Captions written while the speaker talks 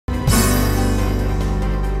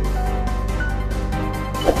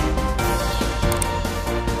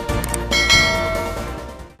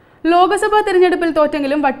ലോക്സഭാ തെരഞ്ഞെടുപ്പിൽ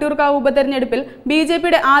തോറ്റെങ്കിലും വട്ടിയൂർക്കാവ് ഉപതെരഞ്ഞെടുപ്പിൽ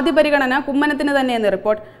ബിജെപിയുടെ ആദ്യ പരിഗണന കുമ്മനത്തിന് തന്നെയെന്ന്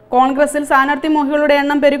റിപ്പോർട്ട്. കോൺഗ്രസിൽ സ്ഥാനാർത്ഥി മോഹികളുടെ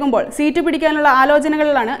എണ്ണം പെരുകുമ്പോൾ സീറ്റ് പിടിക്കാനുള്ള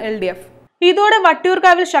ആലോചനകളിലാണ് LDF. ഇതോടെ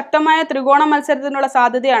വട്ടിയൂർക്കാവിൽ ശക്തമായ ത്രികോണ മത്സരത്തിനുള്ള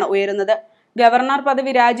സാധ്യതയാണ് ഉയരുന്നത്. ഗവർണർ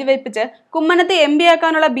പദവി രാജിവെപ്പിച്ച് കുമ്മനത്തെ MP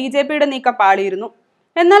ആക്കാനുള്ള ബിജെപിയുടെ നീക്കം പാളിയിരുന്നു.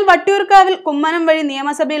 എന്നാൽ വട്ടിയൂർക്കാവിൽ കുമ്മനം വഴി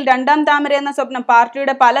നിയമസഭയിൽ രണ്ടാം താമര എന്ന സ്വപ്നം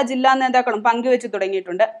പാർട്ടിയുടെ പല ജില്ലാ നേതാക്കളും പങ്കുവെച്ചു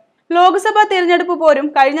തുടങ്ങിയിട്ടുണ്ട്. ലോക്സഭാ തിരഞ്ഞെടുപ്പ് പോരും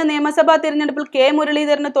കഴിഞ്ഞ നിയമസഭാ തിരഞ്ഞെടുപ്പിൽ K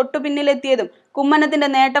മുരളീധരന് തൊട്ടുപിന്നിലെത്തിയതും കുമ്മനത്തിന്റെ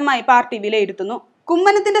നേട്ടമായി പാർട്ടി വിലയിരുത്തുന്നു.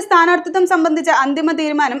 കുമ്മനത്തിന്റെ സ്ഥാനാർത്ഥിത്വം സംബന്ധിച്ച അന്തിമ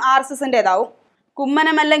തീരുമാനം RSSന്റേതാവും.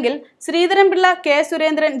 കുമ്മനമല്ലെങ്കിൽ ശ്രീധരൻപിള്ള, K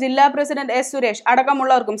സുരേന്ദ്രൻ, ജില്ലാ പ്രസിഡന്റ് S സുരേഷ്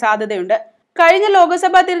അടക്കമുള്ളവർക്കും സാധ്യതയുണ്ട്. കഴിഞ്ഞ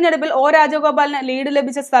ലോക്സഭാ തിരഞ്ഞെടുപ്പിൽ O രാജഗോപാലിന് ലീഡ്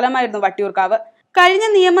ലഭിച്ച സ്ഥലമായിരുന്നു വട്ടിയൂർക്കാവ്. കഴിഞ്ഞ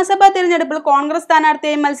നിയമസഭാ തിരഞ്ഞെടുപ്പിൽ കോൺഗ്രസ്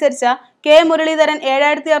സ്ഥാനാർത്ഥിയായി മത്സരിച്ച K മുരളീധരൻ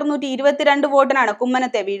 7622 വോട്ടിനാണ്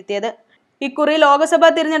കുമ്മനത്തെ വീഴ്ത്തിയത്. ഇക്കുറി ലോക്സഭാ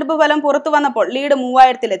തിരഞ്ഞെടുപ്പ് ഫലം പുറത്തു വന്നപ്പോൾ lead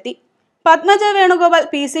 3000-ലെത്തി. Padmaja Venugopal,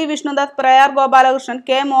 PC Vishnudas, Prayar Gopalakrishnan,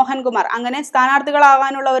 K Mohankumar അങ്ങനെ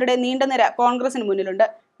സ്ഥാനാർത്ഥികളാകാനുള്ളവരുടെ നീണ്ട നിര കോൺഗ്രസിന് മുന്നിലുണ്ട്.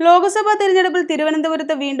 ലോക്സഭാ തിരഞ്ഞെടുപ്പിൽ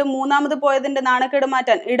തിരുവനന്തപുരത്ത് വീണ്ടും മൂന്നാമത് പോയതിന്റെ നാണക്കേട്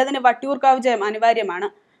മാറ്റാൻ ഇടതിന് വട്ടിയൂർക്കാവ് ജയം അനിവാര്യമാണ്.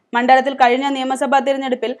 മണ്ഡലത്തിൽ കഴിഞ്ഞ നിയമസഭാ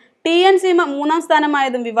തിരഞ്ഞെടുപ്പിൽ TN സീമ 3ാം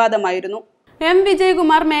സ്ഥാനമായതും വിവാദമായിരുന്നു. M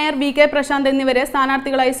Vijayakumar, mayor VK Prashant എന്നിവരെ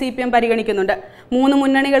സ്ഥാനാർത്ഥികളായി CPM പരിഗണിക്കുന്നുണ്ട്. മൂന്ന്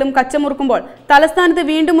മുന്നണികളും കച്ചമുറുക്കുമ്പോൾ തലസ്ഥാനത്ത്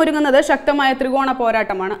വീണ്ടും ഒരുങ്ങുന്നത് ശക്തമായ ത്രികോണ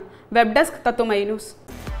പോരാട്ടമാണ്. Web desk Tatwamayi news.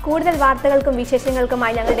 കൂടുതൽ വാർത്തകൾക്കും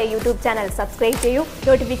വിശേഷങ്ങൾക്കുമായി ഞങ്ങളുടെ YouTube ചാനൽ സബ്സ്ക്രൈബ് ചെയ്യൂ.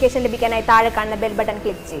 നോട്ടിഫിക്കേഷൻ ലഭിക്കാനായി താഴെ കാണുന്ന ബെൽ ബട്ടൺ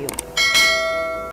ക്ലിക്ക് ചെയ്യൂ.